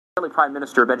Israeli Prime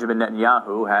Minister Benjamin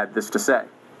Netanyahu had this to say.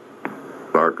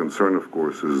 Our concern, of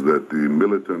course, is that the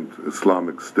militant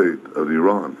Islamic State of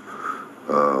Iran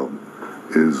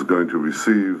is going to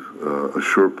receive a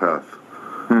sure path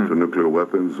to nuclear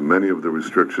weapons. Many of the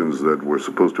restrictions that were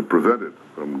supposed to prevent it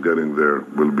from getting there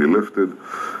will be lifted.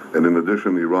 And in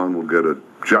addition, Iran will get a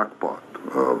jackpot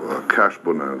of a cash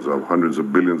bonanza of hundreds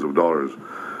of billions of dollars,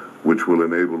 which will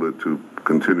enable it to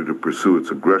continue to pursue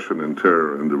its aggression and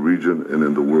terror in the region and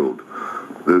in the world.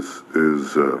 This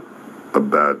is a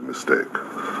bad mistake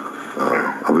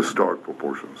of historic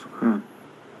proportions.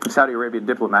 Saudi Arabian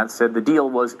diplomats said the deal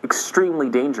was extremely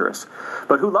dangerous.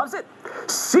 But who loves it?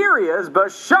 Syria's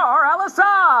Bashar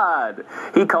al-Assad!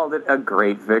 He called it a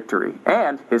great victory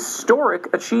and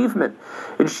historic achievement.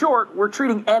 In short, we're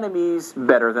treating enemies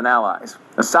better than allies.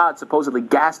 Assad supposedly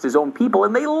gassed his own people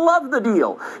and they love the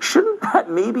deal. Shouldn't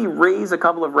that maybe raise a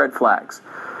couple of red flags?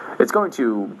 It's going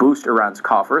to boost Iran's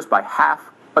coffers by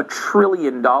 $500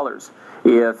 billion.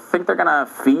 You think they're going to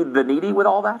feed the needy with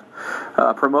all that?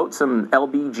 Promote some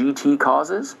LBGT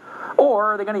causes?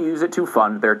 Or are they going to use it to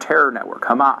fund their terror network,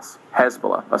 Hamas,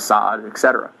 Hezbollah, Assad,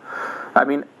 etc.? I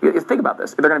mean, think about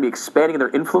this. If they're going to be expanding their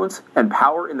influence and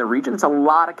power in the region, it's a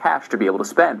lot of cash to be able to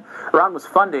spend. Iran was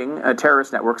funding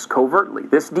terrorist networks covertly.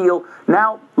 This deal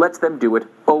now lets them do it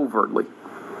overtly.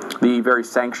 The very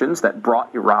sanctions that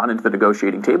brought Iran into the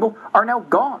negotiating table are now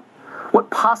gone. What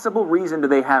possible reason do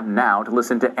they have now to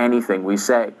listen to anything we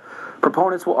say?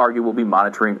 Proponents will argue we'll be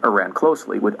monitoring Iran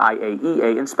closely with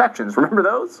IAEA inspections. Remember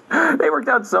those? They worked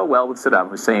out so well with Saddam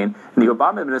Hussein. And the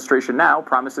Obama administration now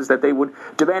promises that they would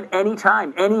demand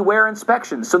anytime, anywhere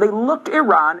inspections. So they looked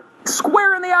Iran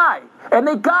square in the eye, and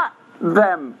they got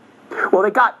them. Well,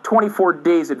 they got 24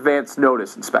 days advance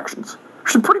notice inspections,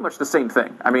 which is pretty much the same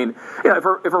thing. I mean, if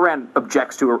Iran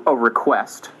objects to a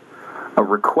request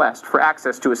for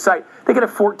access to a site, they get a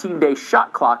 14-day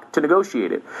shot clock to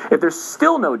negotiate it. If there's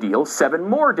still no deal, 7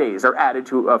 more days are added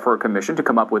to for a commission to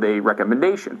come up with a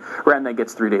recommendation. Iran then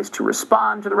gets 3 days to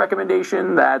respond to the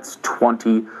recommendation. That's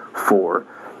 24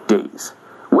 days.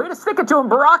 Way to stick it to him,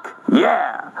 Barack!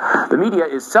 Yeah! The media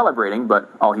is celebrating,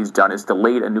 but all he's done is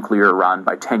delayed a nuclear Iran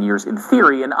by 10 years in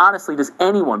theory, and honestly, does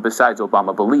anyone besides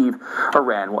Obama believe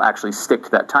Iran will actually stick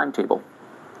to that timetable?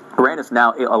 Iran is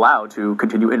now allowed to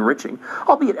continue enriching,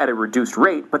 albeit at a reduced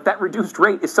rate, but that reduced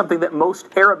rate is something that most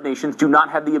Arab nations do not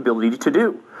have the ability to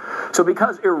do. So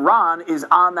because Iran is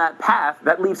on that path,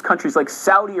 that leaves countries like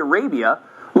Saudi Arabia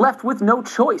left with no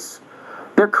choice.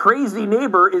 Their crazy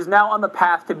neighbor is now on the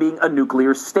path to being a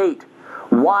nuclear state.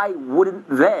 Why wouldn't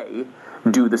they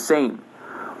do the same?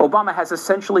 Obama has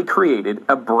essentially created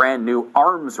a brand new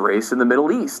arms race in the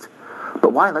Middle East.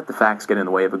 But why let the facts get in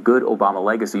the way of a good Obama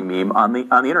legacy meme on the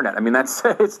internet? I mean, that's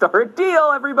a historic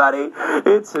deal, everybody.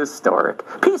 It's historic.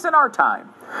 Peace in our time.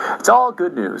 It's all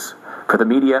good news. For the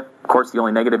media, of course, the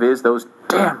only negative is those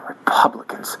damn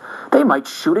Republicans. They might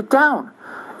shoot it down.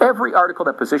 Every article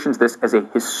that positions this as a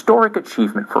historic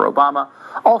achievement for Obama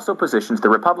also positions the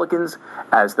Republicans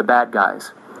as the bad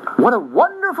guys. What a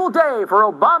wonderful day for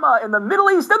Obama in the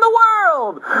Middle East and the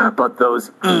world! But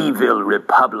those evil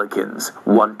Republicans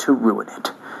want to ruin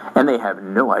it. And they have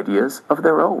no ideas of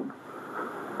their own.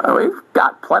 We've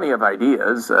got plenty of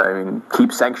ideas. I mean,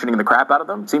 keep sanctioning the crap out of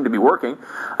them. Seem to be working.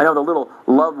 I know the little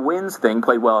love wins thing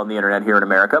played well on the internet here in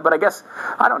America, but I guess,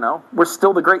 I don't know, we're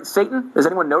still the great Satan? Is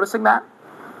anyone noticing that?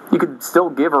 You could still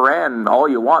give Iran all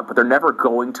you want, but they're never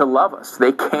going to love us.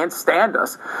 They can't stand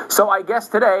us. So I guess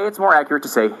today it's more accurate to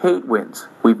say hate wins.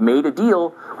 We've made a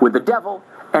deal with the devil,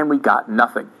 and we got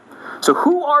nothing. So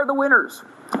who are the winners?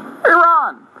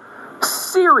 Iran,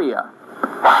 Syria,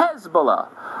 Hezbollah,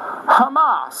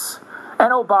 Hamas,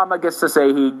 and Obama gets to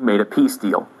say he made a peace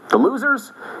deal. The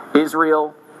losers?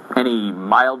 Israel, any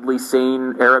mildly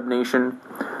sane Arab nation,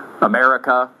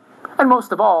 America, and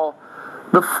most of all,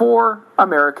 the 4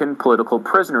 American political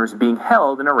prisoners being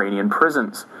held in Iranian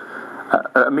prisons.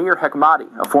 Amir Hekmati,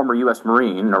 a former U.S.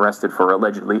 Marine arrested for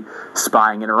allegedly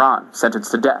spying in Iran,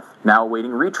 sentenced to death, now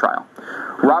awaiting retrial.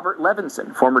 Robert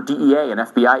Levinson, former DEA and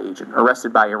FBI agent,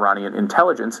 arrested by Iranian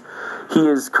intelligence. He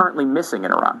is currently missing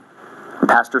in Iran.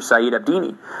 Pastor Saeed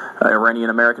Abdini, an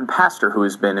Iranian-American pastor who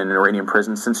has been in an Iranian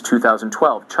prison since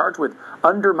 2012, charged with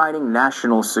undermining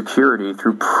national security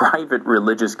through private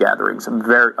religious gatherings.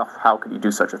 How could you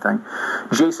do such a thing?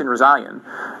 Jason Rezaian,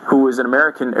 who is an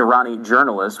American-Irani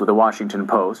journalist with the Washington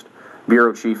Post,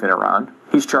 bureau chief in Iran.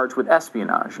 He's charged with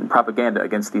espionage and propaganda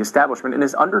against the establishment and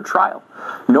is under trial.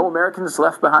 No Americans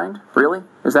left behind? Really?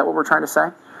 Is that what we're trying to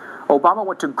say? Obama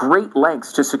went to great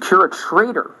lengths to secure a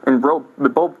traitor in Bo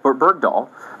Bergdahl,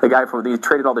 the guy he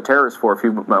traded all the terrorists for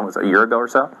a year ago or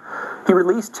so. He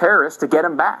released terrorists to get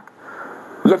him back.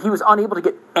 Yet he was unable to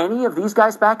get any of these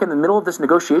guys back in the middle of this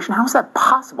negotiation. How is that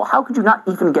possible? How could you not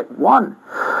even get one?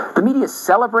 The media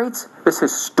celebrates this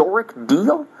historic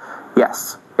deal.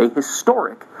 Yes, a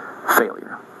historic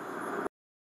failure.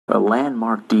 A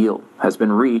landmark deal has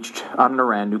been reached on an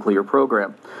Iran nuclear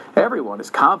program. Everyone is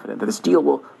confident that this deal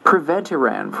will prevent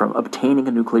Iran from obtaining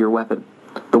a nuclear weapon.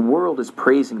 The world is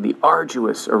praising the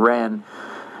arduous Iran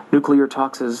nuclear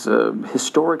talks as a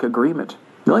historic agreement.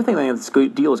 The only thing that this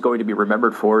deal is going to be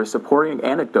remembered for is supporting an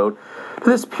anecdote to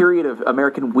this period of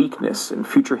American weakness in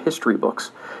future history books.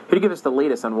 Here to give us the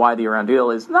latest on why the Iran deal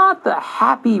is not the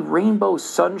happy rainbow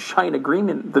sunshine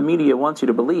agreement the media wants you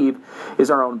to believe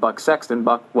is our own Buck Sexton.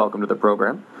 Buck, welcome to the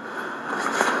program.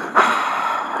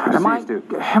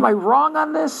 Am I wrong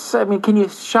on this? I mean, can you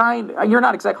shine? You're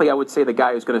not exactly, I would say, the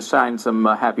guy who's going to shine some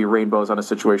happy rainbows on a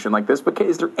situation like this, but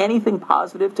is there anything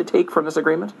positive to take from this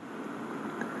agreement?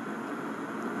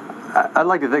 I'd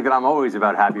like to think that I'm always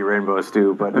about happy rainbows,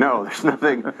 Stu, but no, there's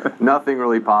nothing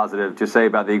really positive to say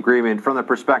about the agreement from the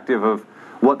perspective of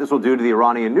what this will do to the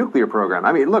Iranian nuclear program.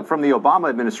 I mean, look, from the Obama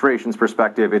administration's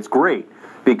perspective, it's great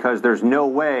because there's no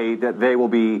way that they will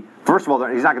be, first of all,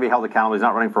 he's not going to be held accountable, he's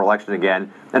not running for election again,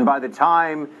 and by the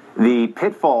time the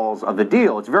pitfalls of the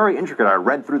deal, it's very intricate. I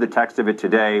read through the text of it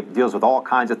today. It deals with all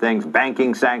kinds of things,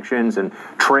 banking sanctions and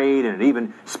trade, and it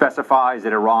even specifies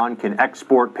that Iran can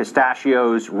export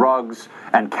pistachios, rugs,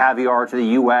 and caviar to the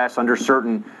U.S. under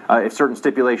certain, if certain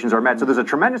stipulations are met. So there's a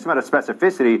tremendous amount of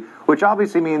specificity, which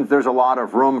obviously means there's a lot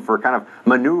of room for kind of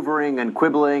maneuvering and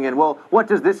quibbling, and, well, what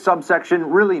does this subsection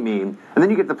really mean? And then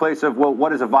you get to the place of, well,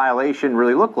 what does a violation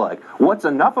really look like? What's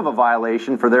enough of a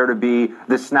violation for there to be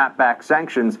the snapback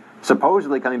sanctions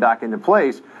supposedly coming back into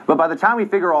place? But by the time we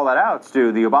figure all that out,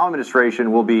 Stu, the Obama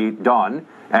administration will be done,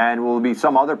 and will be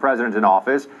some other president in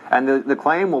office, and the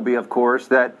claim will be, of course,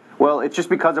 that, well, it's just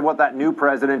because of what that new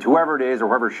president, whoever it is or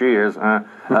whoever she is,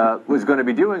 was going to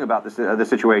be doing about this, the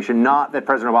situation, not that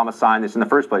President Obama signed this in the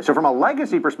first place. So from a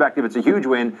legacy perspective, it's a huge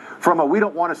win. From a we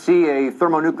don't want to see a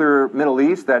thermonuclear Middle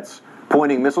East that's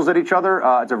pointing missiles at each other,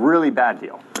 it's a really bad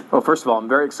deal. Well, first of all, I'm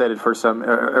very excited for some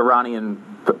Iranian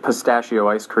pistachio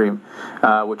ice cream,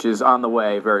 which is on the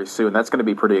way very soon. That's going to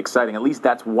be pretty exciting. At least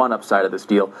that's one upside of this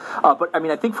deal. But, I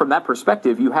mean, I think from that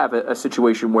perspective, you have a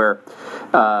situation where,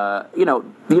 the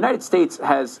United States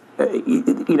has,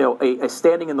 a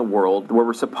standing in the world where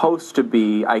we're supposed to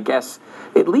be, I guess,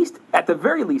 at the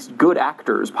very least, good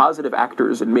actors, positive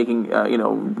actors in making,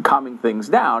 calming things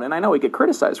down. And I know we get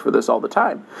criticized for this all the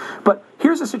time. But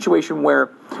here's a situation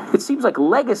where it seems like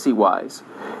legacy-wise,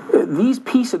 these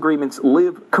peace agreements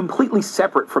live completely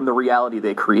separate from the reality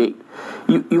they create.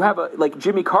 You have like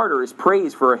Jimmy Carter is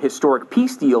praised for a historic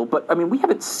peace deal, but I mean we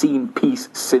haven't seen peace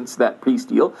since that peace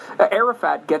deal.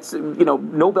 Arafat gets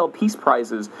Nobel Peace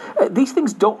Prizes. These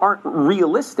things aren't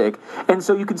realistic, and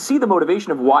so you can see the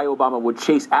motivation of why Obama would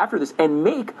chase after this and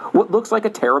make what looks like a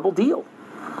terrible deal.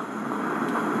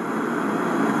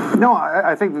 No,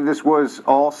 I think that this was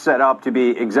all set up to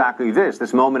be exactly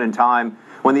this moment in time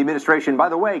when the administration, by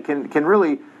the way, can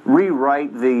really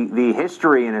rewrite the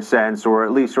history in a sense, or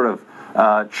at least sort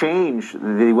of change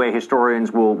the way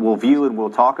historians will view and will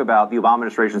talk about the Obama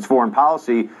administration's foreign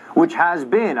policy, which has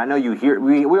been, I know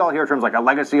we all hear terms like a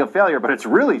legacy of failure, but it's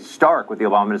really stark with the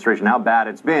Obama administration how bad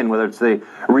it's been, whether it's the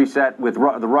reset with the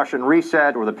Russian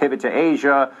reset or the pivot to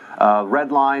Asia, red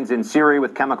lines in Syria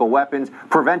with chemical weapons,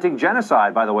 preventing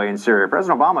genocide, by the way, in Syria.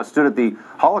 President Obama stood at the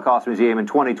Holocaust Museum in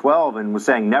 2012 and was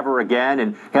saying never again,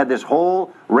 and had this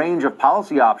whole range of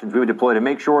policy options we would deploy to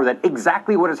make sure that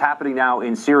exactly what is happening now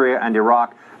in Syria and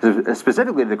Iraq,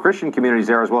 specifically to the Christian communities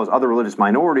there as well as other religious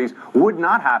minorities, would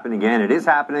not happen again. It is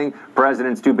happening.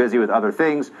 President's too busy with other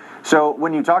things. So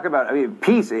when you talk about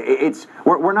peace,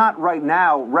 we're not right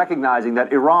now recognizing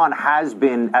that Iran has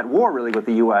been at war really with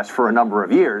the U.S. for a number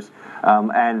of years,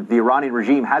 and the Iranian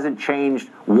regime hasn't changed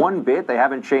one bit. They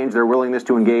haven't changed their willingness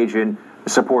to engage in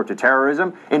support to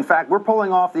terrorism. In fact, we're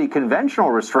pulling off the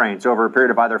conventional restraints over a period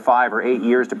of either 5 or 8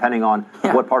 years, depending on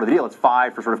what part of the deal. It's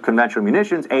 5 for sort of conventional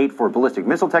munitions, 8 for ballistic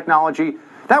missile technology.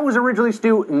 That was originally,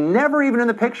 Stu, never even in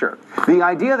the picture. The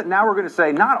idea that now we're going to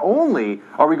say, not only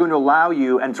are we going to allow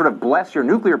you and sort of bless your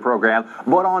nuclear program,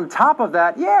 but on top of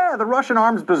that, the Russian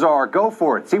arms bazaar, go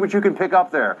for it. See what you can pick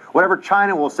up there. Whatever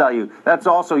China will sell you, that's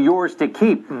also yours to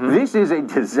keep. Mm-hmm. This is a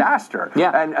disaster.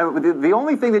 Yeah. And the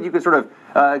only thing that you can sort of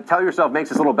tell yourself makes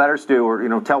this a little better, Stu,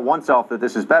 or tell oneself that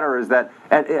this is better, is that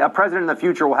a president in the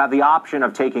future will have the option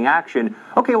of taking action.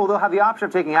 Okay, well, they'll have the option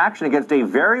of taking action against a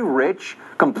very rich,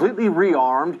 completely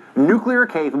rearmed,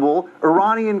 nuclear-capable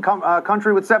Iranian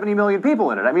country with 70 million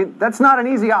people in it. I mean, that's not an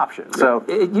easy option. So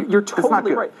you're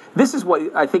totally right. This is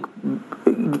what I think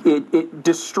it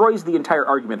destroys the entire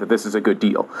argument that this is a good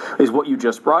deal, is what you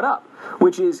just brought up,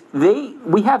 which is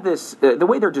we have this, the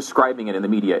way they're describing it in the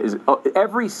media is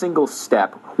every single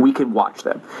step we can watch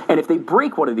them. And if they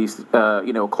break one of these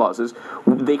clauses,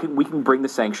 we can bring the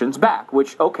sanctions back,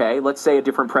 which, okay, let's say a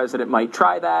different president might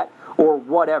try that or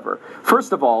whatever.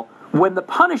 First of all, when the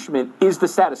punishment is the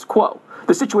status quo,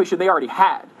 the situation they already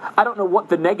had, I don't know what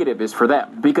the negative is for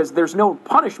them, because there's no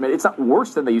punishment. It's not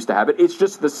worse than they used to have it. It's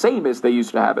just the same as they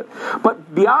used to have it.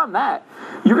 But beyond that,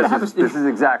 you're going to have this is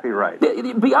exactly right.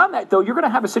 Beyond that, though, you're going to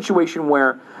have a situation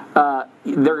where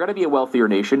they're going to be a wealthier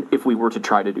nation if we were to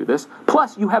try to do this.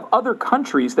 Plus, you have other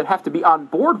countries that have to be on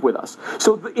board with us.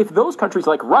 So if those countries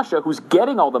like Russia, who's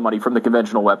getting all the money from the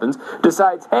conventional weapons,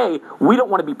 decides, hey, we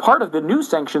don't want to be part of the new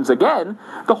sanctions again,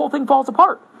 the whole thing falls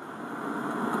apart.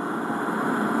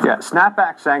 Yeah,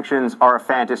 snapback sanctions are a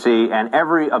fantasy, and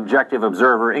every objective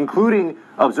observer, including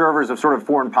observers of sort of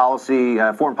foreign policy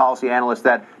analysts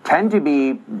that tend to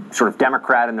be sort of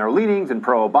Democrat in their leanings and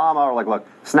pro-Obama, are like, look,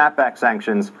 snapback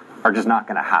sanctions are just not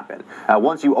going to happen.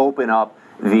 Once you open up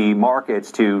the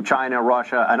markets to China,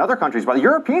 Russia, and other countries, but the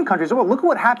European countries, well, look at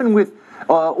what happened with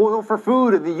oil for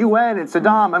food at the UN and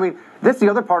Saddam. I mean, that's the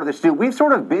other part of this, too. We've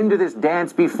sort of been to this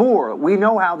dance before. We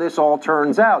know how this all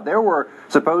turns out. There were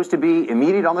supposed to be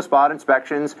immediate on-the-spot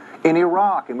inspections in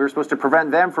Iraq, and we were supposed to prevent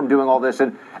them from doing all this.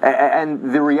 And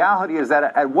the reality is that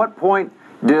at what point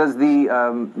does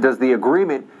the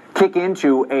agreement kick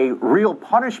into a real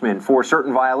punishment for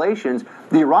certain violations?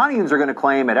 The Iranians are going to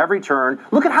claim at every turn,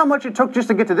 look at how much it took just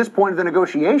to get to this point of the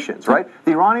negotiations, right?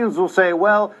 The Iranians will say,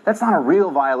 well, that's not a real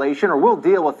violation, or we'll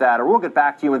deal with that, or we'll get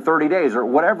back to you in 30 days, or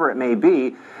whatever it may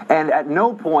be. And at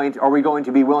no point are we going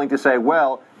to be willing to say,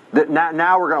 well, that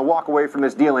now we're going to walk away from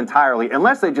this deal entirely,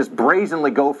 unless they just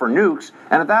brazenly go for nukes,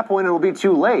 and at that point it will be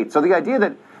too late. So the idea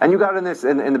that, and you got in this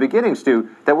in the beginning, Stu,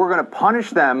 that we're going to punish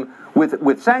them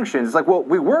with sanctions. It's like, well,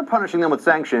 we were punishing them with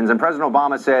sanctions, and President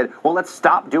Obama said, well, let's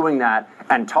stop doing that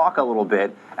and talk a little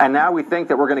bit. And now we think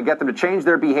that we're going to get them to change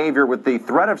their behavior with the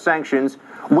threat of sanctions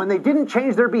when they didn't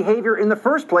change their behavior in the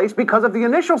first place because of the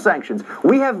initial sanctions.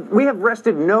 We have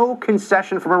wrested no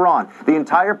concession from Iran. The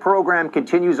entire program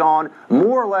continues on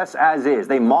more or less as is.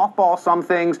 They mothball some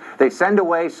things. They send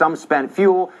away some spent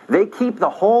fuel. They keep the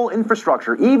whole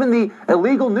infrastructure, even the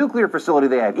illegal nuclear facility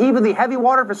they have, even the heavy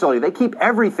water facility. They keep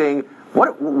everything.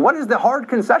 What is the hard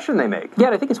concession they make? Yeah,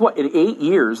 and I think it's in 8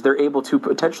 years they're able to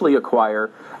potentially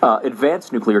acquire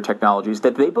advanced nuclear technologies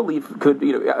that they believe could,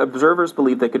 observers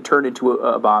believe they could turn into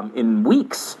a bomb in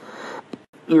weeks.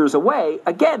 Years away.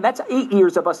 Again, that's 8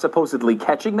 years of us supposedly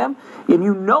catching them. And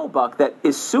you know, Buck, that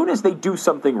as soon as they do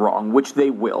something wrong, which they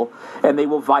will, and they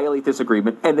will violate this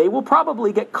agreement, and they will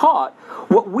probably get caught,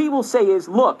 what we will say is,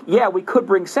 look, yeah, we could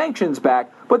bring sanctions back,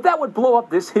 but that would blow up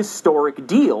this historic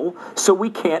deal, so we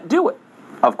can't do it.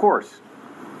 Of course.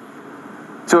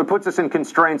 So it puts us in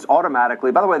constraints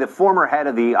automatically. By the way, the former head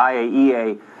of the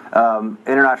IAEA,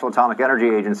 International Atomic Energy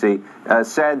Agency,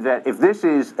 said that if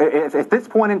this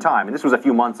point in time, and this was a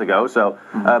few months ago,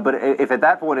 but if at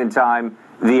that point in time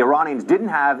the Iranians didn't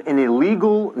have an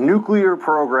illegal nuclear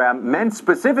program meant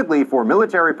specifically for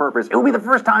military purpose, it will be the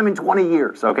first time in 20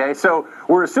 years, okay? So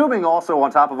we're assuming also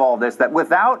on top of all this that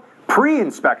without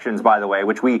pre-inspections, by the way,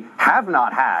 which we have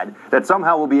not had, that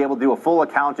somehow we'll be able to do a full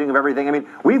accounting of everything. I mean,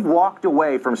 we've walked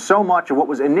away from so much of what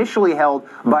was initially held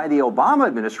by the Obama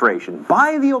administration,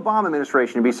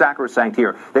 to be sacrosanct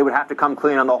here. They would have to come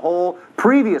clean on the whole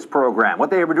previous program, what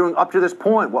they were doing up to this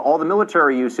point, what all the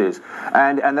military uses,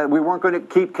 and that we weren't going to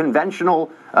keep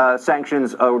conventional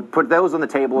sanctions, or put those on the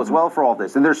table as well for all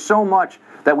this. And there's so much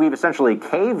that we've essentially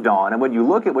caved on, and when you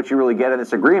look at what you really get in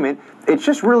this agreement, it's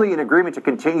just really an agreement to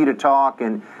continue to talk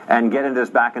and get into this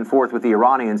back and forth with the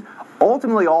Iranians.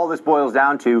 Ultimately, all this boils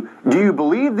down to, do you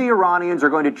believe the Iranians are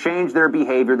going to change their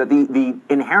behavior, that the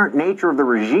inherent nature of the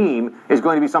regime is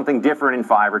going to be something different in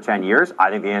 5 or 10 years?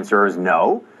 I think the answer is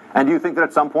no. And do you think that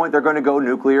at some point they're going to go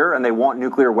nuclear and they want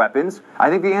nuclear weapons? I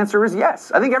think the answer is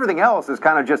yes. I think everything else is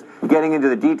kind of just getting into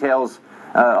the details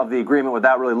of the agreement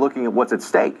without really looking at what's at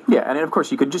stake. Yeah, and of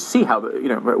course you could just see how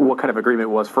what kind of agreement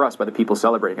it was for us by the people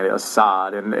celebrating it: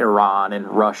 Assad and Iran and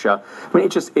Russia. I mean,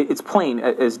 it's plain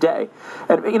as day.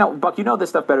 And Buck, you know this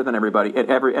stuff better than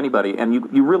anybody, and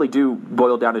you really do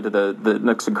boil down into the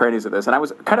nooks and crannies of this. And I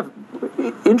was kind of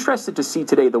interested to see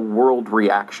today the world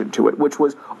reaction to it, which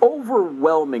was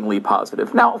overwhelmingly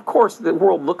positive. Now, of course, the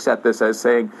world looks at this as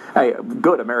saying, "Hey,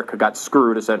 good, America got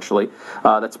screwed." Essentially,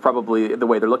 that's probably the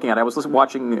way they're looking at it. I was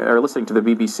listening to the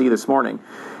BBC this morning,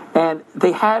 and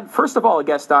they had, first of all, a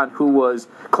guest on who was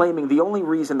claiming the only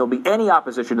reason there'll be any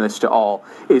opposition to this to all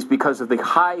is because of the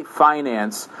high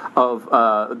finance of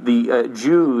the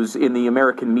Jews in the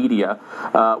American media,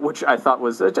 which I thought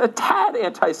was a tad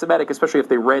anti-Semitic, especially if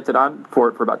they ranted on for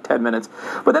about 10 minutes.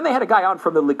 But then they had a guy on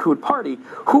from the Likud party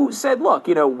who said, look,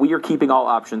 we are keeping all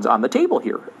options on the table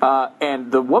here.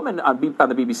 And the woman on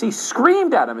the BBC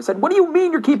screamed at him and said, what do you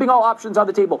mean you're keeping all options on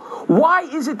the table? Why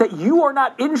is it that you are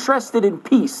not interested in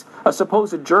peace, a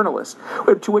supposed journalist?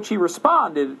 To which he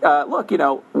responded, look,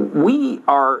 we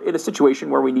are in a situation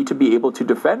where we need to be able to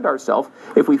defend ourselves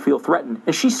if we feel threatened.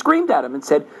 And she screamed at him and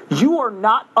said, you are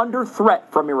not under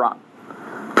threat from Iran.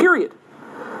 Period.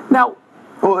 Now,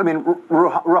 well, I mean,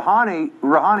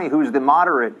 Rouhani, who's the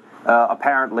moderate,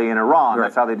 apparently in Iran, right.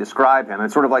 That's how they describe him.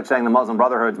 It's sort of like saying the Muslim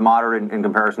Brotherhood's moderate in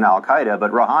comparison to Al-Qaeda,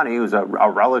 but Rouhani, who's a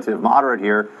relative moderate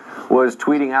here, was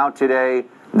tweeting out today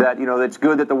that, it's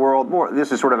good that the world,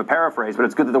 this is sort of a paraphrase, but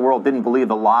it's good that the world didn't believe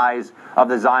the lies of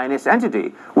the Zionist entity,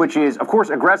 which is, of course,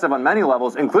 aggressive on many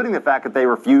levels, including the fact that they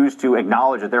refuse to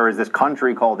acknowledge that there is this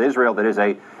country called Israel that is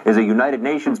a United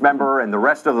Nations member, and the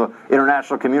rest of the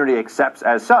international community accepts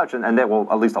as such, and that, well,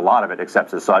 at least a lot of it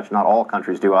accepts as such. Not all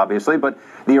countries do, obviously, but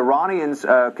the Iranians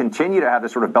continue to have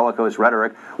this sort of bellicose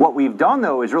rhetoric. What we've done,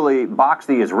 though, is really box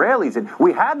the Israelis in.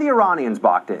 We had the Iranians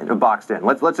boxed in.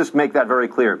 Let's just make that very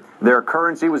clear. Their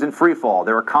currency was in free fall.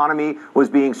 Their economy was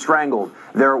being strangled.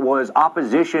 There was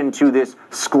opposition to this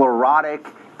sclerotic,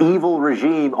 evil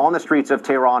regime on the streets of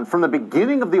Tehran from the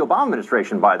beginning of the Obama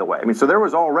administration, by the way. I mean, so there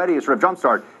was already a sort of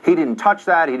jumpstart. He didn't touch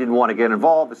that. He didn't want to get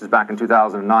involved. This is back in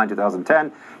 2009,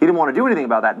 2010. He didn't want to do anything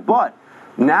about that. But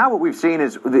now what we've seen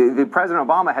is the President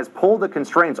Obama has pulled the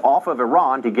constraints off of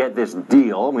Iran to get this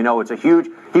deal. We know it's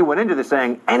he went into this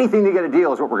saying anything to get a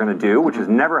deal is what we're going to do, which is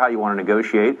never how you want to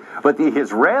negotiate. But the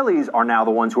Israelis are now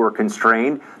the ones who are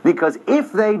constrained, because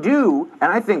if they do,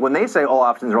 and I think when they say all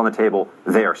options are on the table,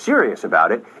 they are serious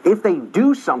about it. If they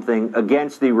do something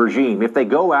against the regime, if they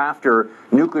go after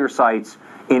nuclear sites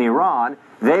in Iran,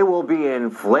 they will be in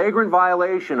flagrant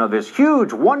violation of this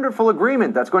huge, wonderful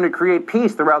agreement that's going to create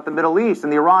peace throughout the Middle East.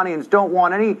 And the Iranians don't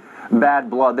want any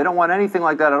bad blood. They don't want anything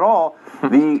like that at all.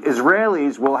 The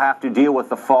Israelis will have to deal with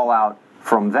the fallout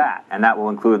from that. And that will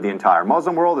include the entire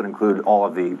Muslim world. It'll include all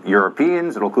of the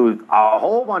Europeans. It'll include a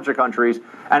whole bunch of countries.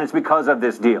 And it's because of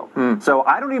this deal. So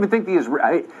I don't even think the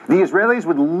Israelis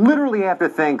would literally have to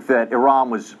think that Iran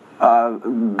was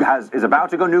is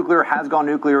about to go nuclear, has gone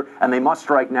nuclear, and they must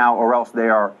strike now, or else they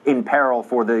are in peril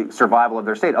for the survival of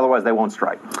their state. Otherwise, they won't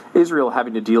strike. Israel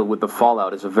having to deal with the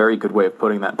fallout is a very good way of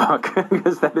putting that, Buck,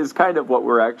 because that is kind of what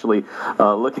we're actually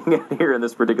looking at here in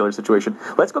this particular situation.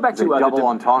 Let's go back to double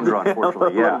entendre,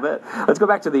 unfortunately. A little bit. Let's go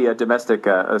back to the domestic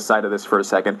side of this for a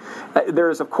second.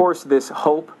 There is, of course, this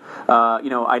hope.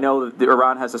 I know that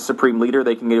Iran has a supreme leader;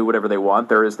 they can do whatever they want.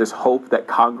 There is this hope that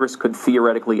Congress could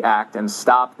theoretically act and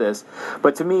stop this.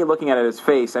 But to me, looking at it as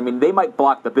face, I mean, they might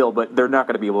block the bill, but they're not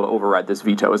going to be able to override this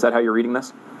veto. Is that how you're reading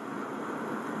this?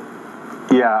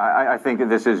 Yeah, I think that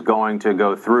this is going to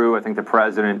go through. I think the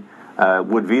president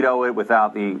would veto it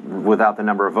without the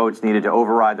number of votes needed to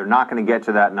override. They're not going to get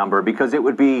to that number because it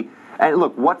would be. And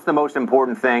look, what's the most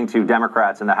important thing to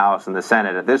Democrats in the House and the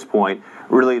Senate at this point?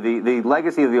 Really, the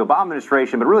legacy of the Obama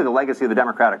administration, but really the legacy of the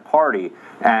Democratic Party.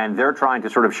 And they're trying to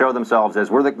sort of show themselves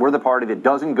as we're the party that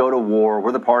doesn't go to war.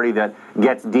 We're the party that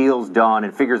gets deals done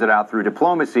and figures it out through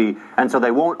diplomacy. And so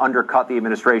they won't undercut the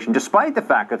administration, despite the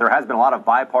fact that there has been a lot of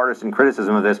bipartisan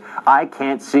criticism of this. I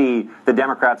can't see the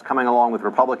Democrats coming along with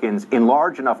Republicans in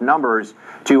large enough numbers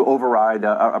to override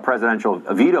a presidential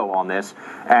veto on this.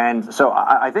 And so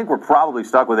I think we're probably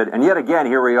stuck with it. And yet again,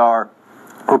 here we are.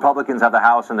 Republicans have the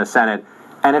House and the Senate.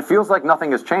 And it feels like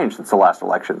nothing has changed since the last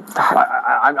election.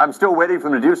 I'm still waiting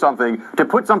for them to do something, to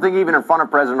put something even in front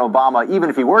of President Obama. Even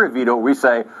if he were to veto, we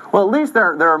say, well, at least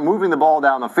they're moving the ball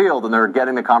down the field and they're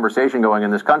getting the conversation going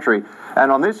in this country.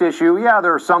 And on this issue, yeah,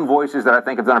 there are some voices that I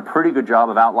think have done a pretty good job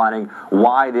of outlining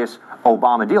why this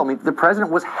Obama deal. I mean, the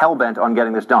president was hell-bent on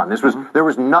getting this done. There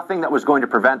was nothing that was going to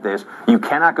prevent this. You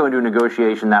cannot go into a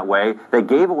negotiation that way. They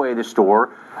gave away the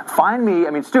store. Find me, I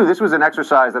mean, Stu, this was an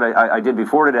exercise that I did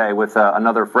before today with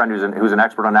another friend who's an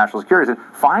expert on national security.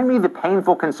 Find me the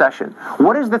painful concession.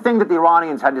 What is the thing that the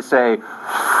Iranians had to say,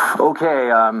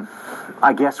 okay,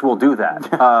 I guess we'll do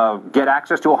that. Get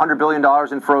access to $100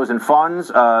 billion in frozen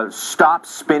funds, stop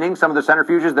spinning some of the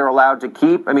centrifuges they're allowed to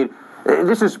keep. I mean,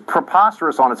 this is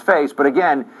preposterous on its face, but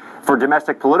again, for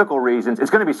domestic political reasons,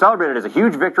 it's going to be celebrated as a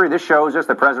huge victory. This shows us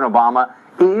that President Obama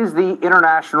is the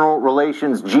international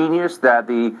relations genius that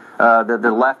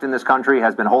the left in this country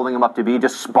has been holding him up to be,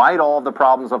 despite all of the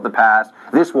problems of the past.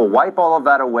 This will wipe all of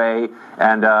that away,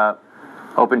 and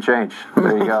open change.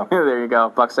 There you go. There you go.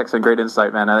 Buck Sexton, great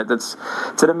insight, man. It's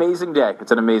an amazing day.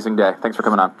 It's an amazing day. Thanks for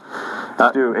coming on.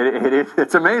 Stu,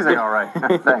 it's amazing, all right.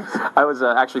 Thanks. I was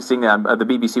actually seeing the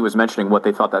BBC was mentioning what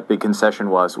they thought that big concession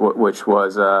was, which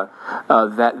was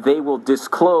that they will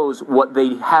disclose what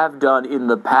they have done in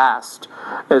the past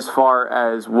as far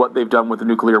as what they've done with the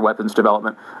nuclear weapons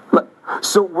development.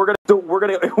 So we're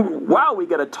gonna wow, we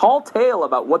get a tall tale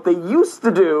about what they used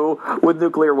to do with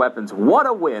nuclear weapons. What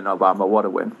a win, Obama, what a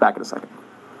win. Back in a second.